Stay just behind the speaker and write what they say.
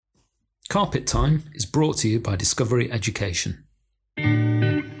Carpet Time is brought to you by Discovery Education.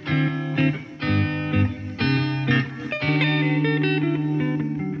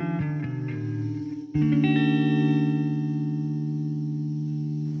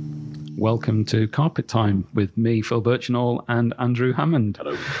 Welcome to Carpet Time with me, Phil Birchinall, and Andrew Hammond.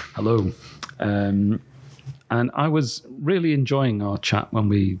 Hello. And I was really enjoying our chat when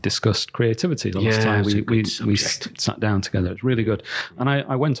we discussed creativity the last time we sat down together. It's really good. And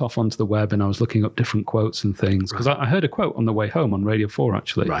I went off onto the web and I was looking up different quotes and things because I heard a quote on the way home on Radio 4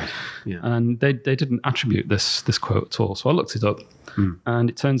 actually. Right. Yeah. And they didn't attribute this quote at all. So I looked it up and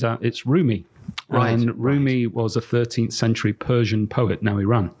it turns out it's Rumi. Right. And Rumi was a 13th century Persian poet, now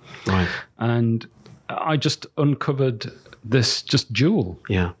Iran. Right. And I just uncovered this just jewel.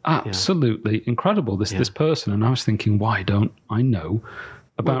 Yeah. Absolutely incredible, this person. And I was thinking, why don't I know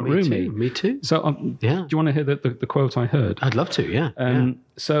about Rumi? Me too. So do you want to hear the quote I heard? I'd love to, yeah.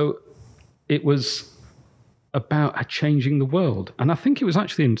 So it was about changing the world. And I think it was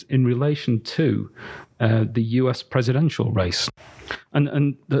actually in relation to the US presidential race.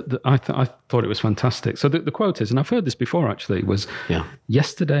 And I thought it was fantastic. So the quote is, and I've heard this before actually, was,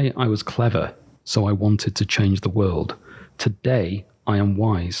 yesterday I was clever, so I wanted to change the world. Today I am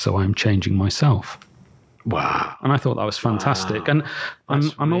wise, so I am changing myself. Wow. And I thought that was fantastic. Wow.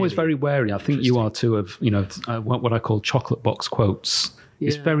 And I'm always very wary. I think you are too, of what I call chocolate box quotes. Yeah.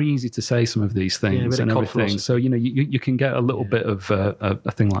 It's very easy to say some of these things and everything. So, you can get a little bit of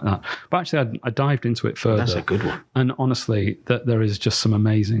a thing like that. But actually, I dived into it further. That's a good one. And honestly, there is just some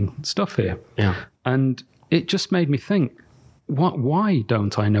amazing stuff here. Yeah. And it just made me think, why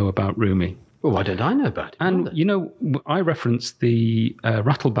don't I know about Rumi? Well, why don't I know about it? And, I referenced the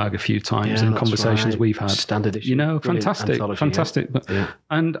Rattlebag a few times in conversations we've had. Standard issue. Fantastic. Yeah.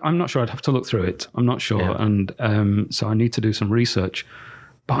 And I'm not sure, I'd have to look through it. I'm not sure. Yeah. And so I need to do some research.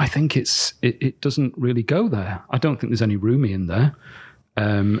 But I think it doesn't really go there. I don't think there's any Rumi in there.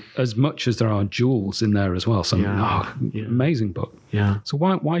 As much as there are jewels in there as well. So amazing book. Yeah. So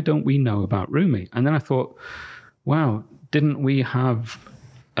why don't we know about Rumi? And then I thought, wow, didn't we have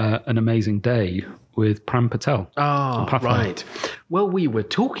an amazing day with Pram Patel? Oh, right. Well, we were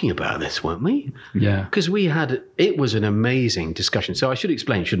talking about this, weren't we? Yeah. Because it was an amazing discussion. So I should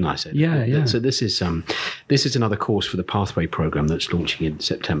explain, shouldn't I? Yeah. So this is another course for the Pathway program that's launching in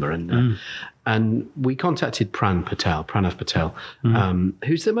September. And we contacted Pranav Patel,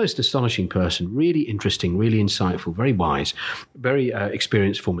 who's the most astonishing person, really interesting, really insightful, very wise, very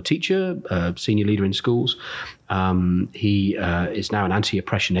experienced former teacher, senior leader in schools. He is now an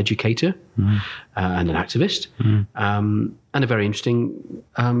anti-oppression educator and an activist, and a very interesting,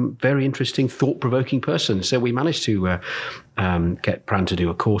 thought-provoking person. So we managed to get Pran to do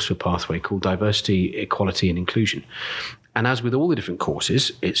a course for Pathway called Diversity, Equality and Inclusion. And as with all the different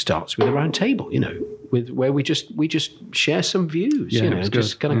courses, it starts with a round table, where we just share some views,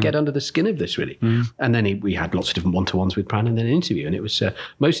 just kind of get under the skin of this, really. And then we had lots of different one-to-ones with Pran and then an interview, and it was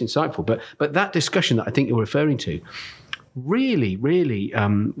most insightful. But that discussion that I think you're referring to really, really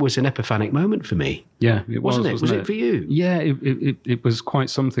was an epiphanic moment for me. Yeah, it wasn't it? Was it for you? Yeah, it was quite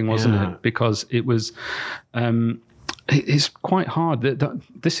something, wasn't it? Because it was... it's quite hard.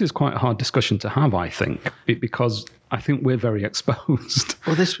 This is quite a hard discussion to have, I think, because I think we're very exposed.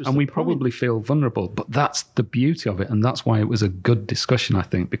 Well, this was and we probably feel vulnerable, but that's the beauty of it. And that's why it was a good discussion, I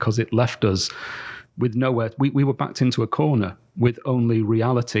think, because it left us with nowhere. We were backed into a corner with only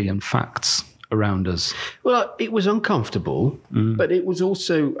reality and facts around us. Well, it was uncomfortable, but it was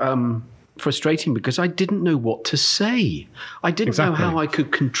also frustrating because I didn't know what to say. I didn't know how I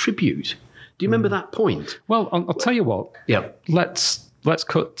could contribute. Do you remember that point? Well, I'll tell you what. Yeah. Let's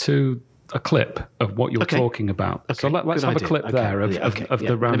cut to a clip of what you're talking about. Okay. So let's have a clip there of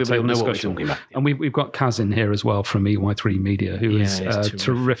the roundtable discussion. And we've got Kaz in here as well from EY3 Media, who is a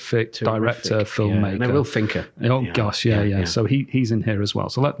terrific director, filmmaker. And a real thinker. Oh, gosh, yeah. So he's in here as well.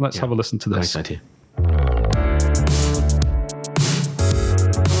 So let's have a listen to this. Nice idea.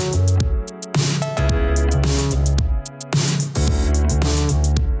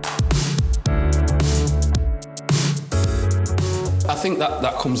 I think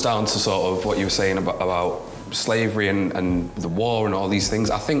that comes down to sort of what you were saying about slavery and the war and all these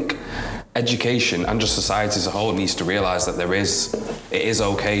things. I think education and just society as a whole needs to realise that it is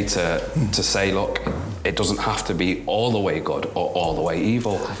okay to say, look, it doesn't have to be all the way good or all the way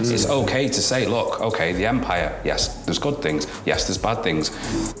evil. It's okay to say, look, okay, the empire, yes, there's good things, yes, there's bad things,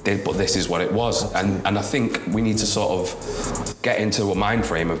 but this is what it was. And I think we need to sort of get into a mind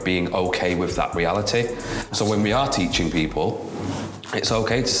frame of being okay with that reality. So when we are teaching people, it's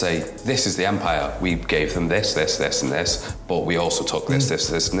okay to say, this is the empire. We gave them this, this, this, and this, but we also took this, this,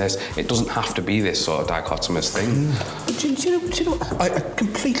 this, and this. It doesn't have to be this sort of dichotomous thing. Do you know, I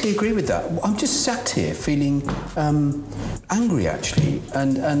completely agree with that. I'm just sat here feeling angry, actually,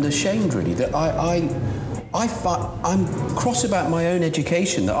 and ashamed, really, that I'm cross about my own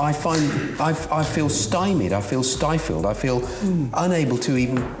education, that I feel stymied, I feel stifled, I feel unable to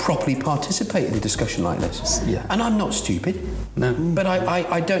even properly participate in a discussion like this. Yeah. And I'm not stupid. No. But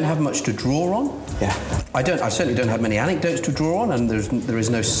I don't have much to draw on. Yeah. I certainly don't have many anecdotes to draw on, and there is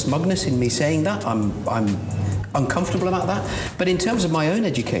no smugness in me saying that. I'm uncomfortable about that. But in terms of my own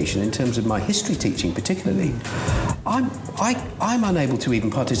education, in terms of my history teaching particularly, I'm unable to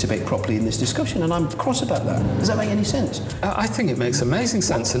even participate properly in this discussion, and I'm cross about that. Does that make any sense? I think it makes amazing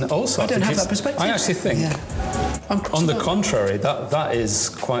sense, and also I don't have that perspective. I actually think, on the contrary, that is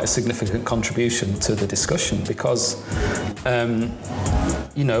quite a significant contribution to the discussion, because I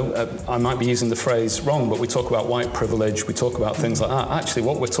might be using the phrase wrong, but we talk about white privilege, we talk about things like that. Actually,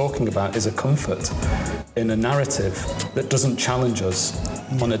 what we're talking about is a comfort in a narrative that doesn't challenge us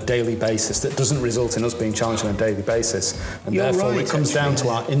on a daily basis, that doesn't result in us being challenged on a daily basis. And therefore, it comes down to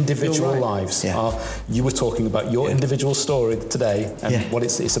our individual lives. Yeah. You were talking about your individual story today and what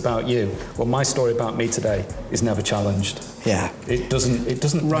it's about you. Well, my story about me today is never challenged. Yeah. It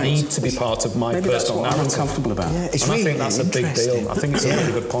doesn't need to be part of my personal narrative. I'm uncomfortable about. Yeah, it's and really I think that's a big deal. I think it's a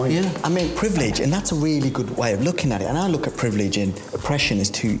really good point. Yeah. I mean, privilege, and that's a really good way of looking at it. And I look at privilege and oppression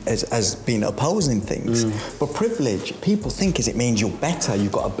as being opposing things. But privilege, people think it means you're better,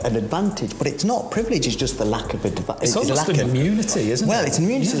 you've got an advantage, but it's not. Privilege is just the lack of advantage. It's almost an immunity, isn't it? Well, it's an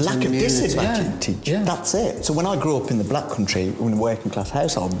immunity, it's a lack of disadvantage. Yeah. That's it. So when I grew up in the black country, in a working class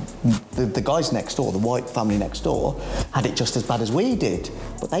household, the guys next door, the white family next door, had it just as bad as we did,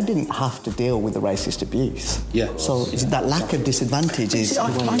 but they didn't have to deal with the racist abuse. Yeah. So that lack of disadvantage is.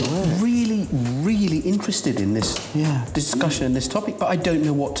 I'm really, really interested in this discussion and this topic, but I don't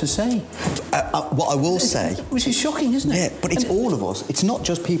know what to say. What I will say, which is shocking, isn't it? Yeah, but it's all of us. It's not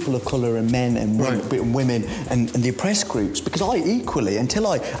just people of colour and men and women and the oppressed groups. Because I equally, until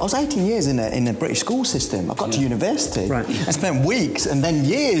I was 18 years in a British school system. I got to university and spent weeks and then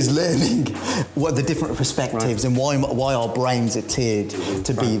years learning what the different perspectives and why our brains are tiered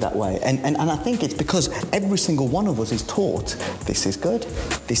to be that way. And I think it's because every single one of us is taught this is good,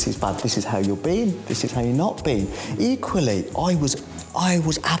 this is bad, this is how you're being, this is how you're not being. Equally, I was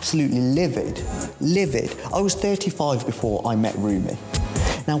absolutely livid. I was 35 before I met Rumi.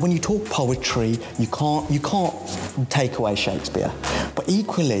 Now, when you talk poetry, you can't take away Shakespeare. But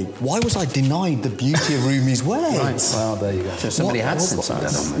equally, why was I denied the beauty of Rumi's words? Right. Well, there you go. So somebody had said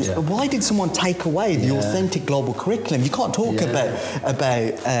something. Yeah. Why did someone take away the authentic global curriculum? You can't talk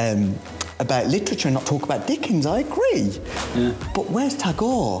about literature and not talk about Dickens. I agree. Yeah. But where's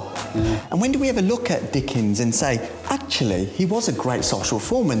Tagore? Yeah. And when do we ever look at Dickens and say, actually, he was a great social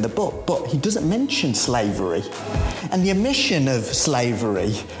reformer in the book, but he doesn't mention slavery? And the omission of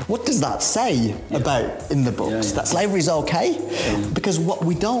slavery, what does that say about in the books? That slavery is okay? Yeah. Because what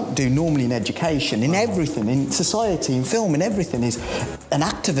we don't do normally in education, in everything, in society, in film, in everything, is an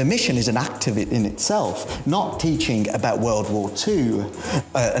act of omission is an act of it in itself. Not teaching about World War II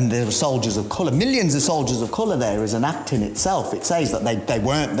and the soldiers of colour, millions of soldiers of colour there is an act in itself. It says that they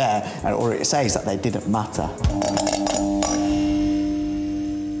weren't there, or it says that they didn't matter.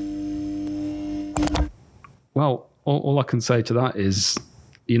 Well, all I can say to that is,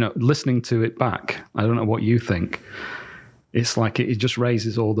 listening to it back, I don't know what you think, it's like it just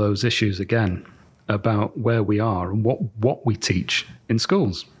raises all those issues again about where we are and what we teach in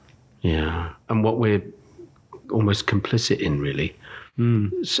schools. Yeah, and what we're almost complicit in, really.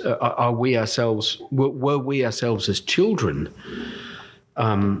 So are we ourselves, were we ourselves as children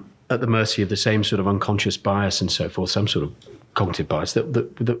at the mercy of the same sort of unconscious bias and so forth, some sort of cognitive bias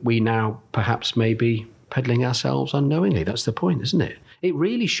that we now perhaps may be peddling ourselves unknowingly? That's the point, isn't it? It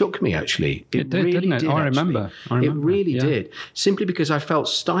really shook me, actually. It did, really didn't it? I remember. It really did. Simply because I felt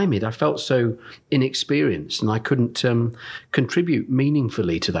stymied. I felt so inexperienced, and I couldn't contribute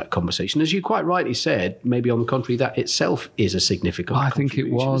meaningfully to that conversation. As you quite rightly said, maybe on the contrary, that itself is a significant contribution. I think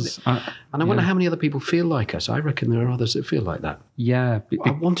it was. And I wonder how many other people feel like us. I reckon there are others that feel like that. Yeah.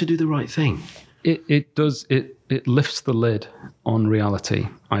 I want to do the right thing. It does. It lifts the lid on reality,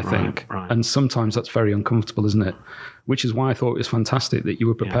 I think. Right. And sometimes that's very uncomfortable, isn't it? Which is why I thought it was fantastic that you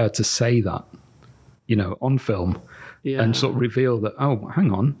were prepared to say that, on film and sort of reveal that, oh,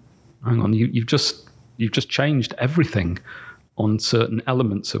 hang on, you've just changed everything on certain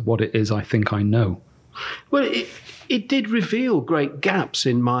elements of what it is I think I know. Well, it did reveal great gaps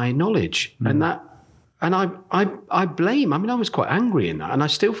in my knowledge, and that And I blame, I mean, I was quite angry in that, and I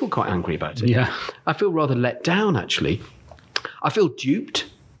still feel quite angry about it. Yeah. I feel rather let down, actually. I feel duped,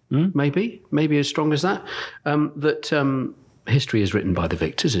 maybe as strong as that, history is written by the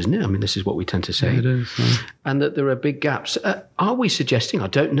victors, isn't it? I mean, this is what we tend to say. Yeah, it is. Yeah. And that there are big gaps. Are we suggesting, I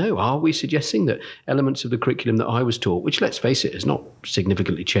don't know, are we suggesting that elements of the curriculum that I was taught, which, let's face it, has not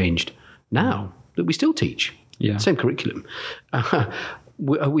significantly changed now, that we still teach? Yeah. Same curriculum.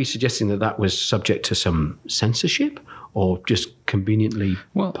 Are we suggesting that that was subject to some censorship, or just conveniently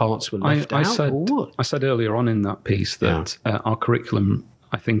parts were left out, or what? I said earlier on in that piece that our curriculum,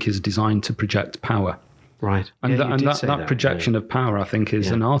 I think, is designed to project power. Right. And that projection of power, I think,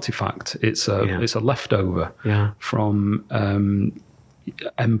 is an artifact. It's a leftover from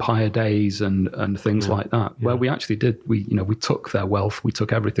empire days and things like that, where we actually we took their wealth, we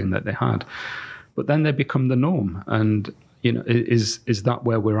took everything that they had, but then they become the norm. And is that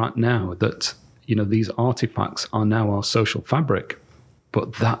where we're at now? That these artifacts are now our social fabric,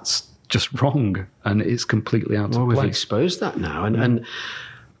 but that's just wrong, and it's completely out of place. We've exposed that now, and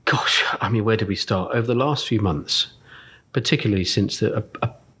gosh, I mean, where do we start? Over the last few months, particularly since the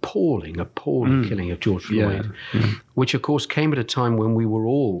appalling killing of George Floyd, which of course came at a time when we were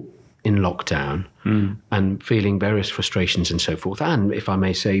all in lockdown and feeling various frustrations and so forth, and, if I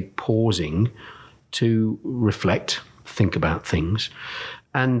may say, pausing to reflect, think about things.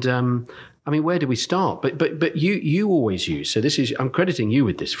 And I mean, where do we start? But you always use, so this is, I'm crediting you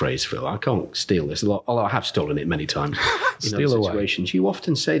with this phrase, Phil. I can't steal this a lot, although I have stolen it many times in other situations. You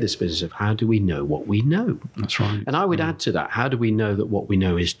often say this business of, how do we know what we know? That's right. And I would add to that, how do we know that what we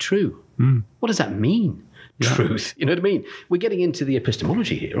know is true? What does that mean? Truth. You know what I mean? We're getting into the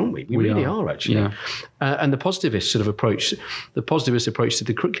epistemology here, aren't we? We really are actually. Yeah. And the positivist sort of approach, the positivist approach to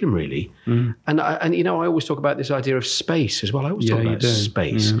the curriculum, really. And I always talk about this idea of space as well. I always talk about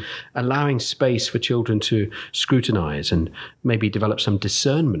space, allowing space for children to scrutinise and maybe develop some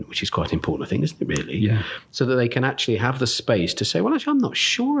discernment, which is quite important, I think, isn't it, really? Yeah. So that they can actually have the space to say, well, actually, I'm not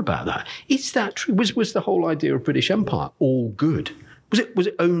sure about that. Is that true? Was the whole idea of British Empire all good? Was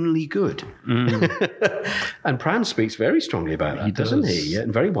it only good? And Pran speaks very strongly about that, doesn't he? Yeah,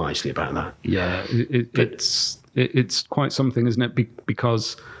 and very wisely about that. Yeah, it's quite something, isn't it?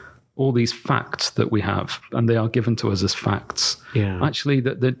 Because all these facts that we have, and they are given to us as facts, actually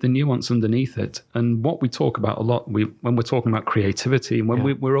the nuance underneath it, and what we talk about a lot when we're talking about creativity, and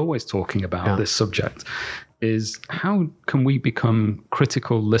when we're always talking about this subject, is how can we become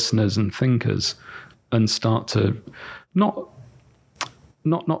critical listeners and thinkers and start to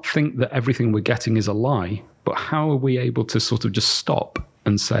not think that everything we're getting is a lie, but how are we able to sort of just stop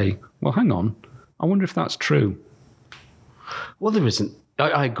and say, well, hang on, I wonder if that's true? Well, there isn't.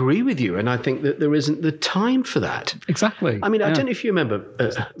 I agree with you, and I think that there isn't the time for that. Exactly. I mean, I don't know if you remember.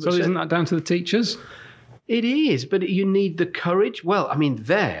 So isn't that down to the teachers? It is, but you need the courage. Well, I mean,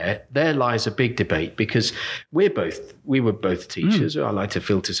 there lies a big debate, because we were both teachers. I like to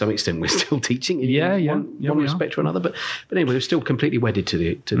feel to some extent we're still teaching in one respect or another. But anyway, we're still completely wedded to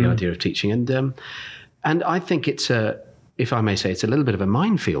the idea of teaching. And I think it's if I may say, it's a little bit of a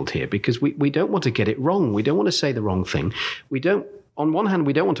minefield here, because we don't want to get it wrong. We don't want to say the wrong thing. On one hand,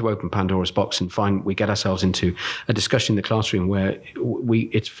 we don't want to open Pandora's box and find we get ourselves into a discussion in the classroom where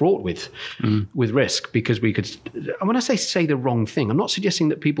it's fraught with risk, because we could. And when I say the wrong thing, I'm not suggesting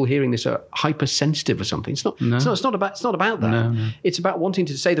that people hearing this are hypersensitive or something. It's not. No. It's not about that. No. It's about wanting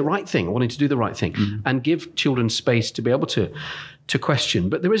to say the right thing, wanting to do the right thing, and give children space to be able to question.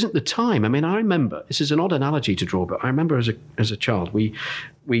 But there isn't the time. I mean, I remember, this is an odd analogy to draw, but I remember as a child we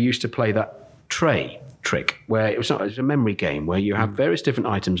used to play that tray trick, where it was a memory game where you have various different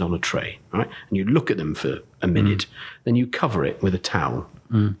items on a tray, right? And you look at them for a minute, then you cover it with a towel,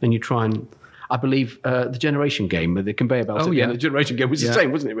 then you try and, I believe, the generation game with the conveyor belt. The generation game was the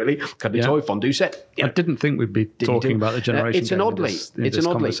same, wasn't it? Really, Cuddly toy fondue set. I didn't think we'd be talking about the generation. It's an oddly,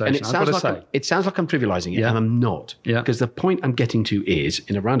 and it sounds like I'm trivialising it, and I'm not. Because the point I'm getting to is,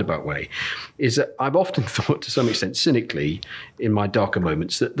 in a roundabout way, is that I've often thought, to some extent, cynically, in my darker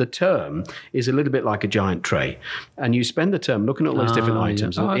moments, that the term is a little bit like a giant tray, and you spend the term looking at all those different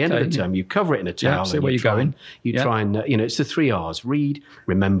items, and at the end of the term, you cover it in a towel. See where you're going. You try and, it's the 3 R's: read,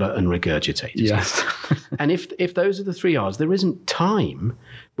 remember, and regurgitate. Yes. And if those are the 3 R's, there isn't time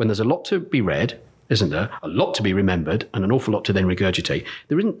when there's a lot to be read, isn't there? A lot to be remembered and an awful lot to then regurgitate.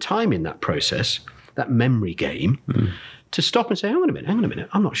 There isn't time in that process, that memory game, to stop and say, hang on a minute,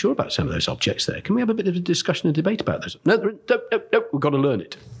 I'm not sure about some of those objects there. Can we have a bit of a discussion and debate about those? No, we've got to learn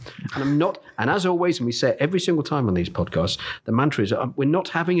it. And I'm not, and as always, and we say it every single time on these podcasts, the mantra is, we're not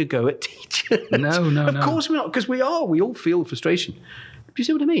having a go at teachers. No. Of course we're not, because we all feel frustration. you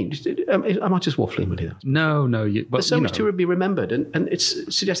see what I mean? Am I just waffling with you? No. There's so much to be remembered, and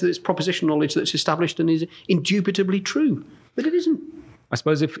it's suggested that it's proposition knowledge that's established and is indubitably true, but it isn't. I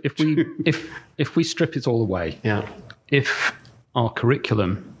suppose if we strip it all away, if our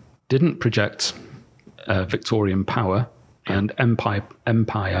curriculum didn't project Victorian power and empire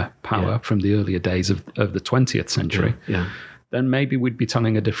power from the earlier days of the 20th century, then maybe we'd be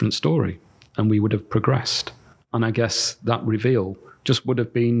telling a different story and we would have progressed. And I guess that reveal just would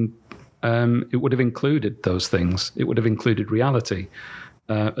have been, it would have included those things. It would have included reality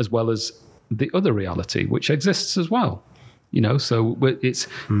as well as the other reality, which exists as well. So it's.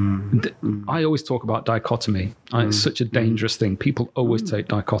 I always talk about dichotomy. It's such a dangerous thing. People always take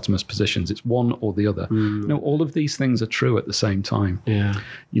dichotomous positions. It's one or the other. No, all of these things are true at the same time. Yeah.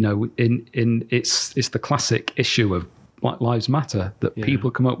 It's the classic issue of Black Lives Matter that people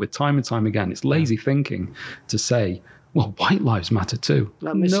come up with time and time again. It's lazy thinking to say, well, white lives matter too.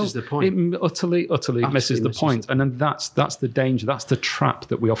 That misses the point. It utterly misses the point. And then that's the danger. That's the trap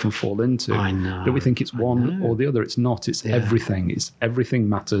that we often fall into. I know. That we think it's one or the other. It's not. It's everything. It's everything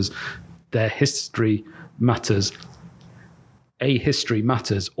matters. Their history matters. A history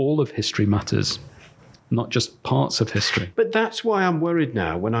matters. All of history matters. Not just parts of history. But that's why I'm worried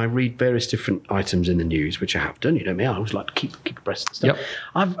now when I read various different items in the news, which I have done. You know me, I always like to keep abreast of stuff.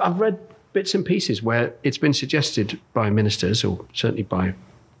 Yep. I've read bits and pieces where it's been suggested by ministers, or certainly by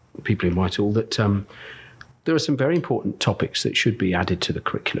people in Whitehall, that there are some very important topics that should be added to the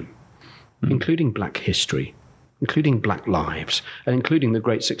curriculum, including black history, including black lives, and including the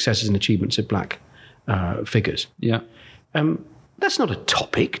great successes and achievements of black figures. Yeah. That's not a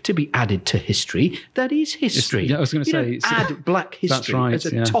topic to be added to history. That is history. I was going to say, don't add black history as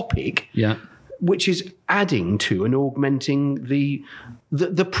a topic. Yeah. Which is adding to and augmenting the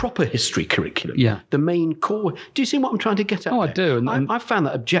proper history curriculum. Yeah. The main core. Do you see what I'm trying to get at? Oh, there? I do. And I found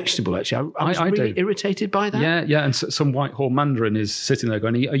that objectionable, actually. I was really irritated by that. Yeah. And some Whitehall Mandarin is sitting there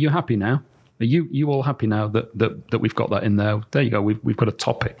going, are you happy now? Are you all happy now that we've got that in there? There you go. We've got a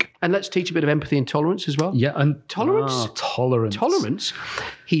topic. And let's teach a bit of empathy and tolerance as well. Yeah, and tolerance. Tolerance.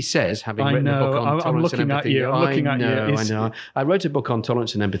 He says, having written a book on tolerance and empathy. I'm looking at you. I know. I wrote a book on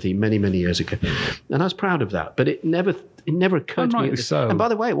tolerance and empathy many, many years ago, and I was proud of that. But it never occurred to me. So. And by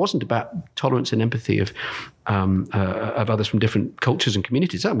the way, it wasn't about tolerance and empathy of others from different cultures and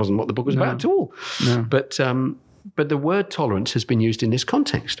communities. That wasn't what the book was about at all. No. But the word tolerance has been used in this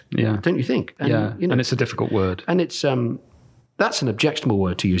context. Yeah. Don't you think? And, and it's a difficult word. And it's that's an objectionable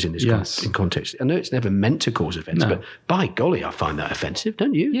word to use in this in context. I know it's never meant to cause offence, but by golly, I find that offensive,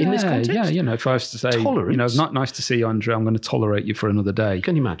 don't you, in this context? Yeah, if I was to say, tolerance. not nice to see you, Andrew, I'm going to tolerate you for another day.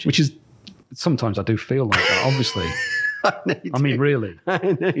 Can you imagine? Which is, sometimes I do feel like that, obviously. I mean, really.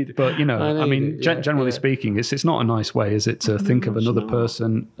 But, generally speaking, it's not a nice way, is it, to think of another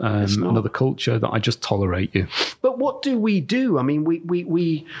person, another culture, that I just tolerate you. But what do we do? I mean,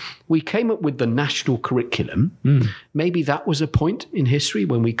 we came up with the national curriculum. Maybe that was a point in history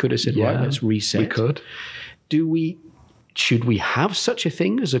when we could have said, right, let's reset. We could. Should we have such a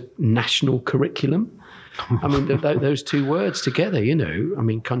thing as a national curriculum? I mean, those two words together,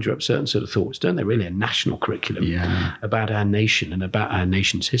 conjure up certain sort of thoughts, don't they? Really, a national curriculum about our nation and about our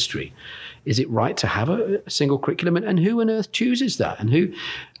nation's history. Is it right to have a single curriculum? And who on earth chooses that?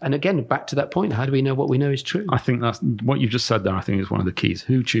 And again, back to that point, how do we know what we know is true? I think that's what you've just said there. I think is one of the keys.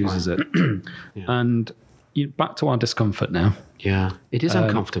 Who chooses it? And back to our discomfort now. Yeah, it is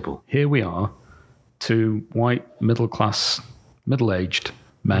uncomfortable. Here we are, two white, middle-class, middle-aged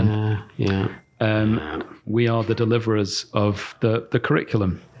men. We are the deliverers of the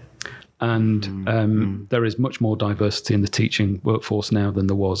curriculum. And there is much more diversity in the teaching workforce now than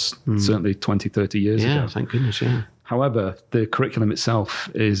there was certainly 20, 30 years ago. Yeah, thank goodness, yeah. However, the curriculum itself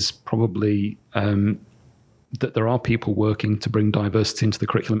is probably that there are people working to bring diversity into the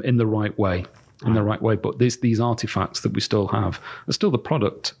curriculum in the right way. But these artifacts that we still have are still the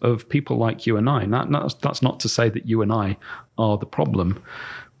product of people like you and I. And that's not to say that you and I are the problem.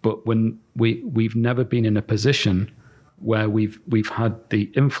 But when we've never been in a position where we've had the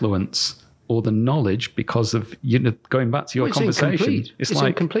influence or the knowledge because of going back to your conversation. It's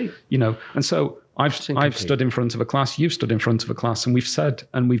like incomplete. And so I've stood in front of a class, you've stood in front of a class, and we've said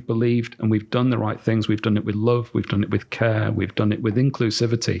and we've believed and we've done the right things. We've done it with love, we've done it with care, we've done it with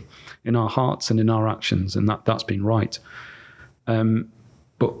inclusivity in our hearts and in our actions, and that's been right.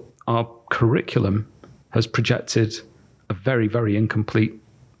 But our curriculum has projected a very, very incomplete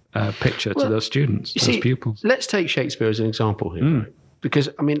picture to those students, those pupils. Let's take Shakespeare as an example here. Right? Because,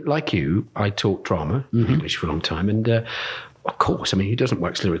 like you, I taught drama, English for a long time, and of course, I mean, he doesn't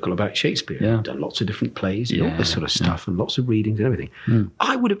wax lyrical about Shakespeare. Yeah. He's done lots of different plays and all this sort of stuff and lots of readings and everything.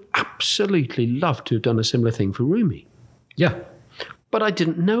 I would have absolutely loved to have done a similar thing for Rumi. Yeah, But I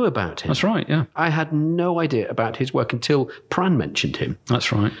didn't know about him. that's right. Yeah, I had no idea about his work until Pran mentioned him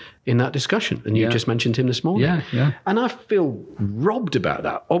that's right. in that discussion. And you just mentioned him this morning. Yeah, yeah. And I feel robbed about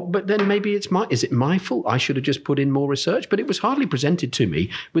that. Oh, but then maybe is it my fault? I should have just put in more research. But it was hardly presented to me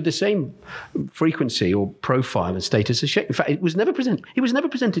with the same frequency or profile and status as Shakespeare. In fact, it was never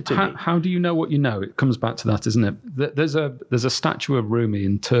presented to me. How do you know what you know? It comes back to that, isn't it? There's a statue of Rumi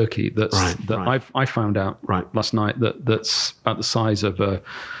in Turkey I found out last night that's about the size of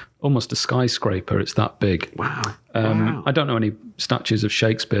almost a skyscraper. It's that big. Wow. I don't know any statues of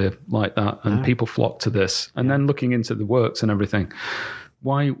Shakespeare like that, and people flock to this. And then looking into the works and everything,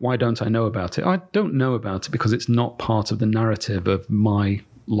 why don't I know about it? I don't know about it because it's not part of the narrative of my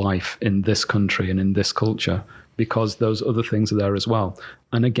life in this country and in this culture, because those other things are there as well.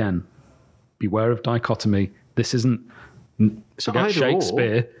 And again, beware of dichotomy. This isn't forget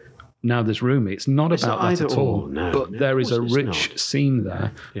Shakespeare. Now there's Rumi. It's not about that at all. But there is a rich scene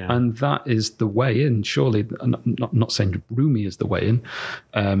there. Yeah. And that is the way in, surely. Not saying Rumi is the way in,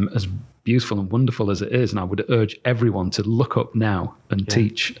 as beautiful and wonderful as it is. And I would urge everyone to look up now and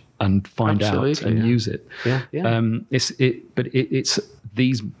teach and find out and use it. Yeah, yeah. It's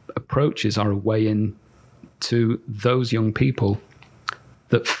these approaches are a way in to those young people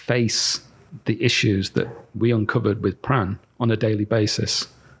that face the issues that we uncovered with Pran on a daily basis,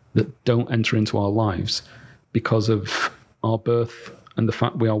 that don't enter into our lives because of our birth and the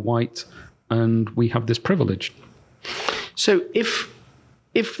fact we are white and we have this privilege. So if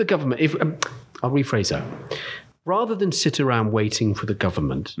the government, I'll rephrase that, rather than sit around waiting for the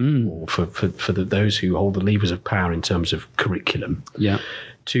government or for those who hold the levers of power in terms of curriculum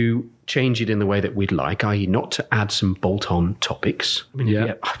to change it in the way that we'd like, i.e. not to add some bolt-on topics. I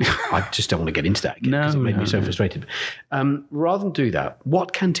mean, I just don't want to get into that again because it made me so frustrated. Rather than do that,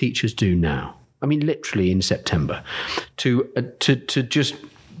 what can teachers do now? I mean, literally in September, to just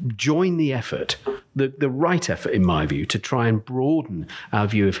join the effort, the right effort, in my view, to try and broaden our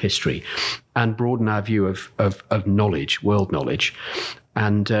view of history and broaden our view of knowledge, world knowledge.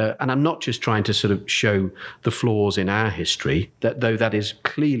 And I'm not just trying to sort of show the flaws in our history, though that is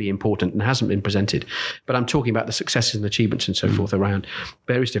clearly important and hasn't been presented, but I'm talking about the successes and achievements and so forth around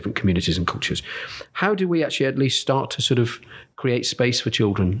various different communities and cultures. How do we actually at least start to sort of create space for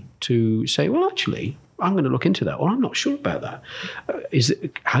children to say, well, actually, I'm going to look into that, or I'm not sure about that.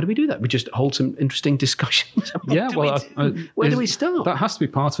 How do we do that? We just hold some interesting discussions. Where do we start? That has to be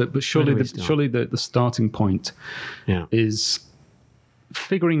part of it, but surely the starting point is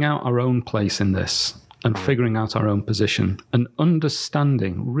figuring out our own place in this and figuring out our own position and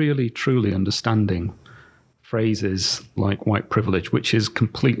understanding, really truly understanding phrases like white privilege, which is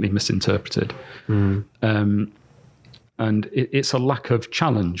completely misinterpreted. And it's a lack of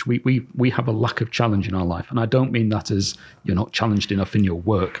challenge. We have a lack of challenge in our life. And I don't mean that as you're not challenged enough in your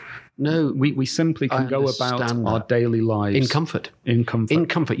work. No. We simply can go about our daily lives. In comfort. In comfort. In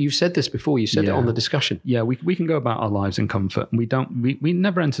comfort. You've said this before. You said it on the discussion. Yeah, we can go about our lives in comfort. And we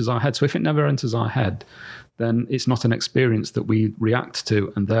never enters our head. So if it never enters our head, then it's not an experience that we react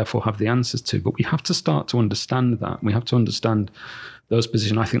to and therefore have the answers to. But we have to start to understand that. We have to understand those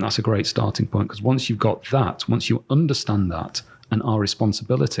positions. I think that's a great starting point, because once you've got that, once you understand that and our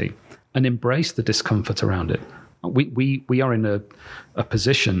responsibility and embrace the discomfort around it, we are in a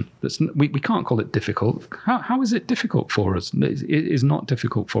position that's we can't call it difficult. How is it difficult for us? It is not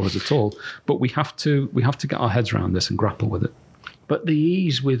difficult for us at all. But we have to get our heads around this and grapple with it. But the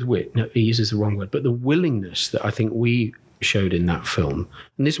ease with which, no, ease is the wrong word, but the willingness that I think we showed in that film,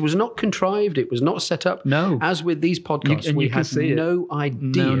 and this was not contrived, it was not set up. No. As with these podcasts, we had no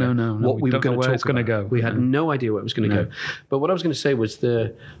idea what we were going to talk about. We had no idea where it was going to go. But what I was going to say was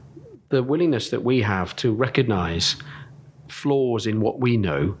the willingness that we have to recognize flaws in what we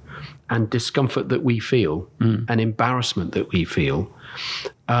know and discomfort that we feel and embarrassment that we feel,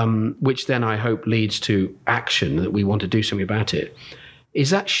 which then I hope leads to action that we want to do something about it.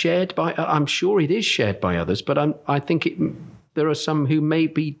 Is that shared by, I'm sure it is shared by others, but I think there are some who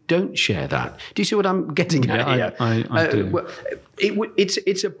maybe don't share that. Do you see what I'm getting at here? I do.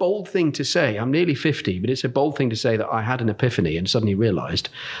 It's a bold thing to say. I'm nearly 50, but it's a bold thing to say that I had an epiphany and suddenly realised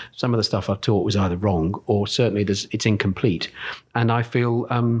some of the stuff I've taught was either wrong or certainly it's incomplete. And I feel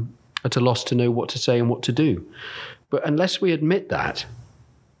at a loss to know what to say and what to do. But unless we admit that,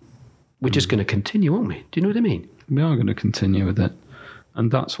 we're just going to continue, aren't we? Do you know what I mean? We are going to continue with it. And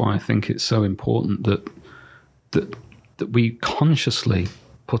that's why I think it's so important that we consciously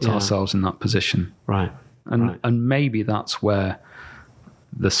put ourselves in that position. Right. And maybe that's where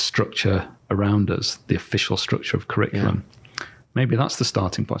the structure around us, the official structure of curriculum, maybe that's the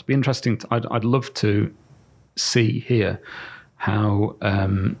starting point. It'd be interesting. I'd love to hear how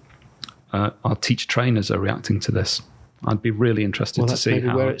our teacher trainers are reacting to this. I'd be really interested to see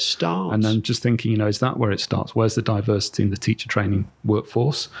how, where it starts. And then just thinking, is that where it starts? Where's the diversity in the teacher training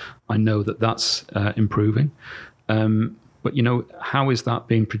workforce? I know that that's improving, but how is that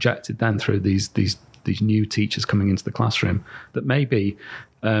being projected then through these new teachers coming into the classroom? That maybe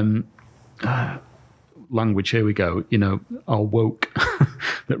language. Here we go. Are woke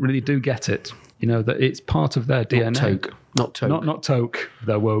that really do get it. That it's part of their DNA. Not toke.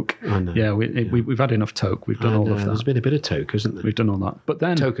 They're woke. I know. Yeah, we've had enough toke. We've done all of that. There's been a bit of toke, hasn't there? We've done all that. But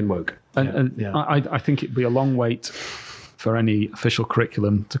then toke and woke. I think it'd be a long wait for any official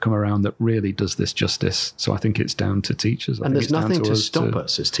curriculum to come around that really does this justice. So I think it's down to teachers. And there's nothing to stop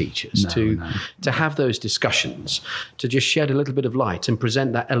us as teachers to have those discussions, to just shed a little bit of light and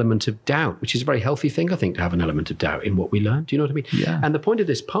present that element of doubt, which is a very healthy thing, I think, to have an element of doubt in what we learn. Do you know what I mean? Yeah. And the point of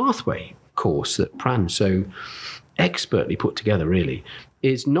this pathway course that Pran so expertly put together really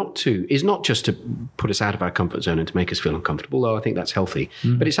is not just to put us out of our comfort zone and to make us feel uncomfortable, though I think that's healthy,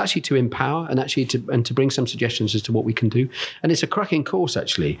 but it's actually to empower and actually to bring some suggestions as to what we can do. And it's a cracking course,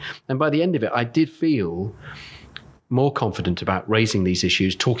 actually. And by the end of it, I did feel more confident about raising these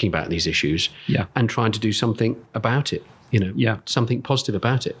issues, talking about these issues, and trying to do something about it, something positive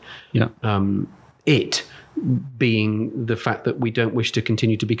about it. Yeah. It being the fact that we don't wish to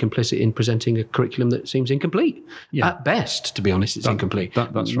continue to be complicit in presenting a curriculum that seems incomplete. At best, to be honest, it's incomplete.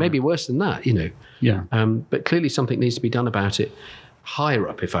 That's right. Maybe worse than that, Yeah. But clearly something needs to be done about it higher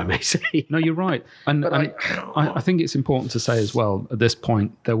up, if I may say. No, you're right. And I think it's important to say as well, at this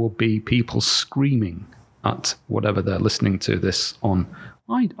point, there will be people screaming at whatever they're listening to this on.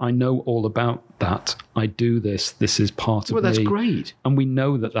 I know all about that. I do this. This is part of me. Well, that's great. And we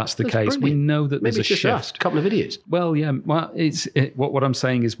know that that's the case. Brilliant. We know that Maybe there's a just shift. Us, a couple of idiots. Well, yeah. Well, what I'm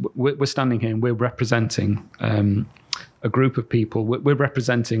saying is we're standing here and we're representing a group of people. We're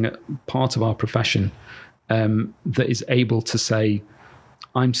representing part of our profession that is able to say,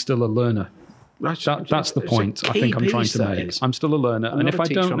 I'm still a learner. That's the point I think I'm trying to make. I'm still a learner. And if I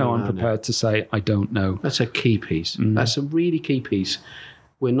don't know, I'm prepared to say, I don't know. That's a key piece. That's a really key piece.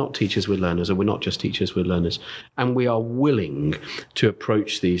 We're not teachers, we're learners, or we're not just teachers, we're learners. And we are willing to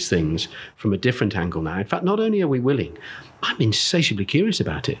approach these things from a different angle now. In fact, not only are we willing, I'm insatiably curious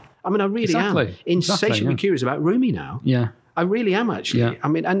about it. I mean, I really am insatiably curious about Rumi now. Yeah. I really am, actually. Yeah. I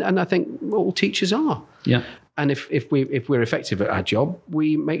mean, and I think all teachers are. Yeah. And if we're effective at our job,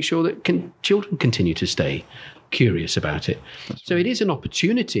 we make sure that children continue to stay curious about it. So it is an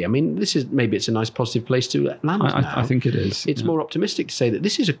opportunity. I mean, maybe it's a nice positive place to land now. I think it is. It's more optimistic to say that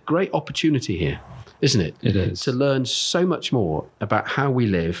this is a great opportunity here, isn't it? It is. To learn so much more about how we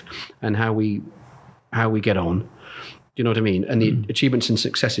live and how we get on. Do you know what I mean? And the achievements and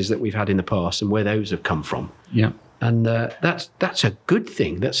successes that we've had in the past and where those have come from. Yeah. And that's a good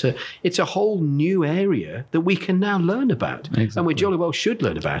thing. It's a whole new area that we can now learn about. Exactly. And we jolly well should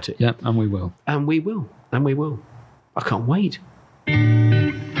learn about it. Yeah, and we will. And we will. I can't wait.